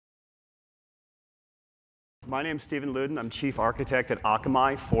My name's Stephen Ludin. I'm Chief Architect at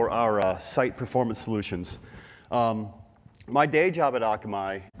Akamai for our site performance solutions. My day job at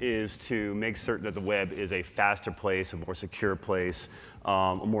Akamai is to make certain that the web is a faster place, a more secure place,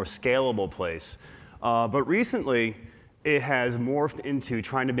 a more scalable place. But recently, it has morphed into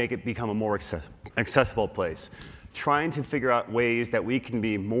trying to make it become a more accessible place, trying to figure out ways that we can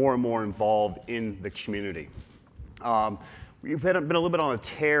be more and more involved in the community. We've been a little bit on a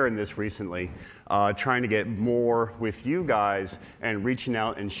tear in this recently, trying to get more with you guys and reaching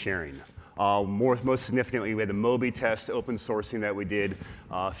out and sharing. Most significantly, we had the Moby test open sourcing that we did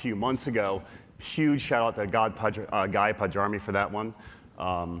a few months ago. Huge shout out to Guy Pajarmi for that one.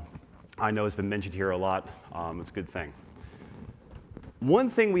 I know it's been mentioned here a lot. It's a good thing.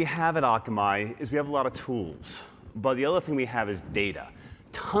 One thing we have at Akamai is we have a lot of tools. But the other thing we have is data.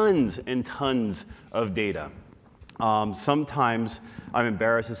 Tons and tons of data. Sometimes I'm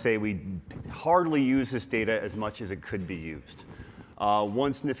embarrassed to say we hardly use this data as much as it could be used.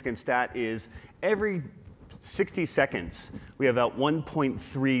 One significant stat is every 60 seconds, we have about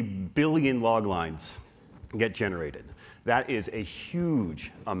 1.3 billion log lines get generated. That is a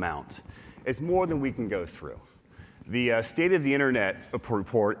huge amount. It's more than we can go through. The State of the Internet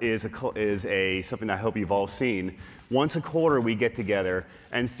report is something I hope you've all seen. Once a quarter, we get together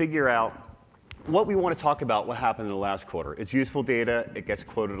and figure out what we want to talk about, what happened in the last quarter. It's useful data. It gets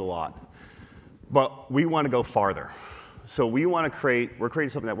quoted a lot. But we want to go farther. So we're creating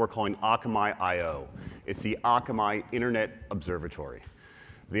something that we're calling Akamai I/O. It's the Akamai Internet Observatory.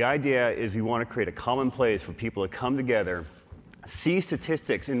 The idea is we want to create a common place for people to come together, see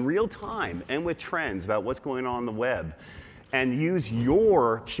statistics in real time and with trends about what's going on the web, and use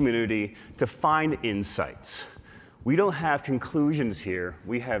your community to find insights. We don't have conclusions here.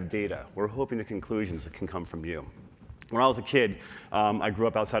 We have data. We're hoping the conclusions can come from you. When I was a kid, I grew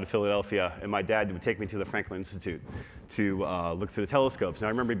up outside of Philadelphia, and my dad would take me to the Franklin Institute to look through the telescopes. And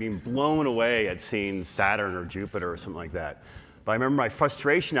I remember being blown away at seeing Saturn or Jupiter or something like that. But I remember my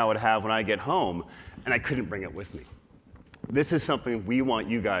frustration I would have when I get home, and I couldn't bring it with me. This is something we want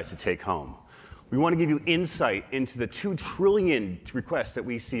you guys to take home. We want to give you insight into the 2 trillion requests that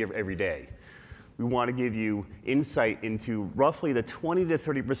we see every day. We want to give you insight into roughly the 20 to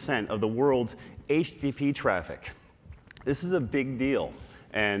 30% of the world's HTTP traffic. This is a big deal,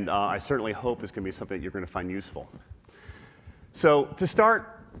 and I certainly hope it's going to be something that you're going to find useful. So to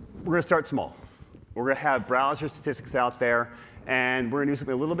start, we're going to start small. We're going to have browser statistics out there, and we're going to do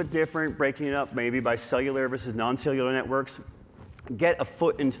something a little bit different, breaking it up maybe by cellular versus non-cellular networks. Get a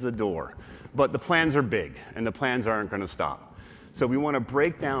foot into the door. But the plans are big, and the plans aren't going to stop. So we want to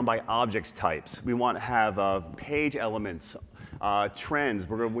break down by objects types. We want to have page elements, trends.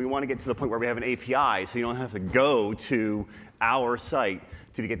 We want to get to the point where we have an API, so you don't have to go to our site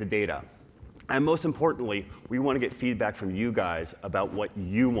to get the data. And most importantly, we want to get feedback from you guys about what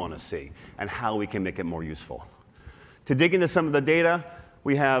you want to see and how we can make it more useful. To dig into some of the data,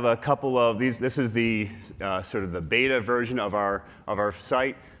 we have a couple of these. This is the sort of the beta version of our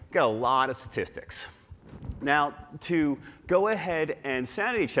site. We've got a lot of statistics. Now, to go ahead and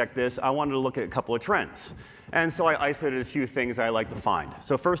sanity check this, I wanted to look at a couple of trends. And so I isolated a few things I like to find.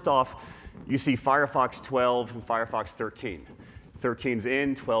 So first off, you see Firefox 12 and Firefox 13. 13's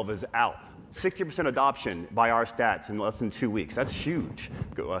in, 12 is out. 60% adoption by our stats in less than 2 weeks. That's huge.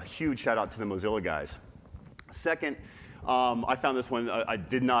 A huge shout out to the Mozilla guys. Second, I found this one. I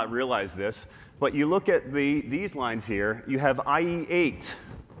did not realize this. But you look at these lines here. You have IE8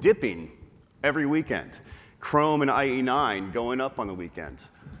 dipping every weekend. Chrome and IE9 going up on the weekend.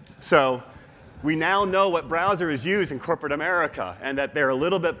 So we now know what browser is used in corporate America and that they're a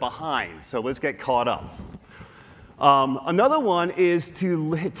little bit behind. So let's get caught up. Another one is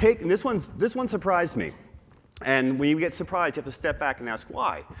to take, and this one surprised me. And when you get surprised, you have to step back and ask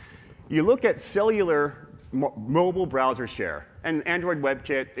why. You look at cellular mobile browser share. And Android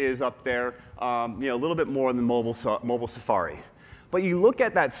WebKit is up there, a little bit more than mobile Safari. But you look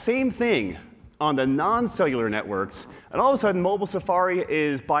at that same thing on the non-cellular networks, and all of a sudden, mobile Safari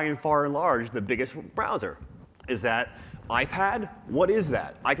is by and far and large the biggest browser. Is that iPad? What is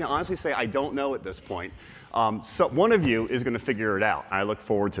that? I can honestly say I don't know at this point. So one of you is going to figure it out. I look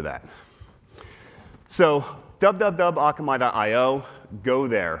forward to that. So www.akamai.io, go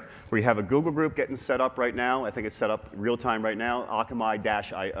there. We have a Google group getting set up right now. I think it's set up real time right now,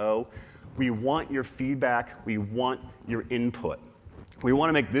 akamai-io. We want your feedback. We want your input. We want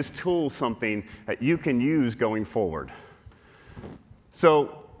to make this tool something that you can use going forward.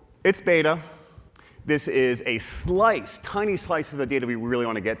 So it's beta. This is a slice, tiny slice of the data we really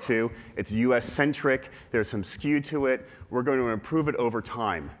want to get to. It's US-centric. There's some skew to it. We're going to improve it over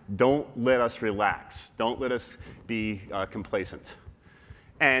time. Don't let us relax. Don't let us be complacent.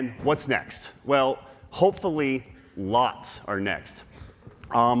 And what's next? Well, hopefully, lots are next.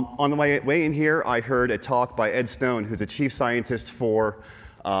 On the way in here, I heard a talk by Ed Stone, who's the chief scientist for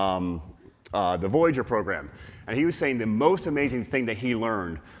the Voyager program. And he was saying the most amazing thing that he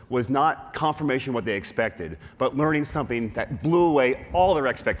learned was not confirmation of what they expected, but learning something that blew away all their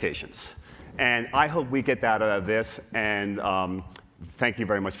expectations. And I hope we get that out of this. And thank you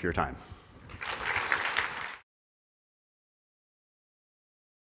very much for your time.